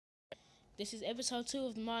This is episode 2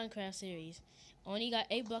 of the Minecraft series. I only got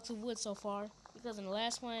 8 blocks of wood so far because in the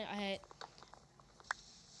last one I had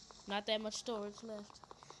not that much storage left.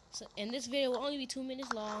 So, and this video will only be 2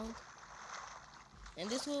 minutes long. And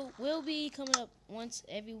this will be coming up once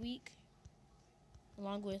every week,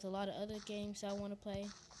 along with a lot of other games I want to play.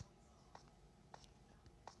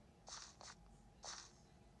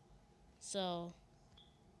 So,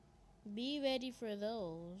 be ready for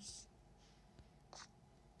those.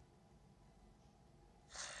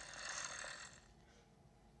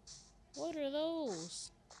 What are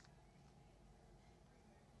those?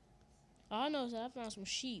 All I know is that I found some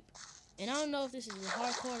sheep. And I don't know if this is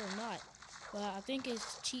hardcore or not. But I think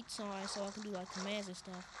it's cheats on it so I can do like commands and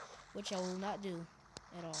stuff. Which I will not do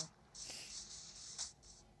at all.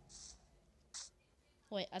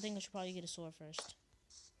 Wait, I think I should probably get a sword first.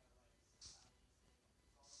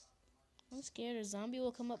 I'm scared a zombie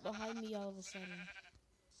will come up behind me all of a sudden.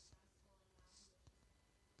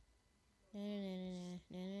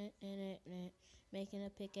 Making a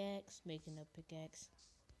pickaxe, making a pickaxe,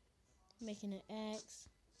 making an axe,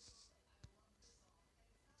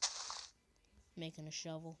 making a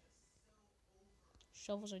shovel.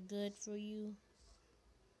 Shovels are good for you.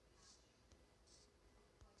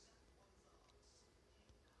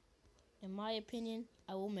 In my opinion,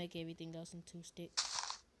 I will make everything else in 2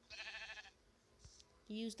 sticks.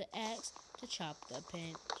 Use the axe to chop the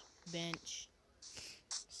bench.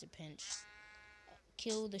 It's a pinch.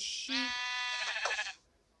 Kill the sheep.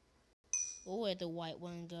 Oh, where'd the white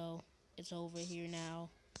one go? It's over here now.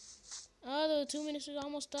 Oh, the 2 minutes is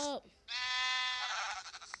almost up.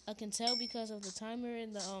 I can tell because of the timer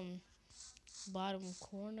in the bottom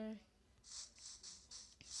corner.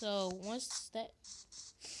 So once that,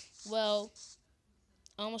 well,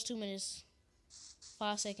 almost 2 minutes,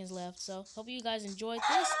 5 seconds left. So hope you guys enjoyed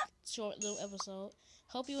this short little episode.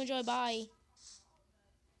 Hope you enjoy. Bye.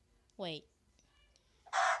 Wait.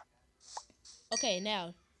 Okay,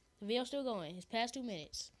 now the video's still going. It's past 2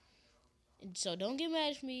 minutes. So don't get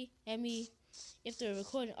mad at me if the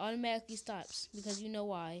recording automatically stops, because you know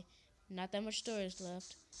why. Not that much storage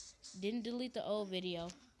left. Didn't delete the old video.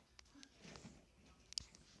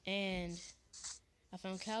 And I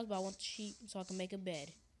found cows, but I want the sheep so I can make a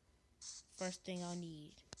bed. First thing I'll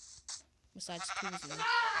need. Besides tools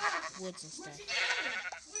and woods and stuff.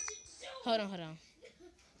 Hold on.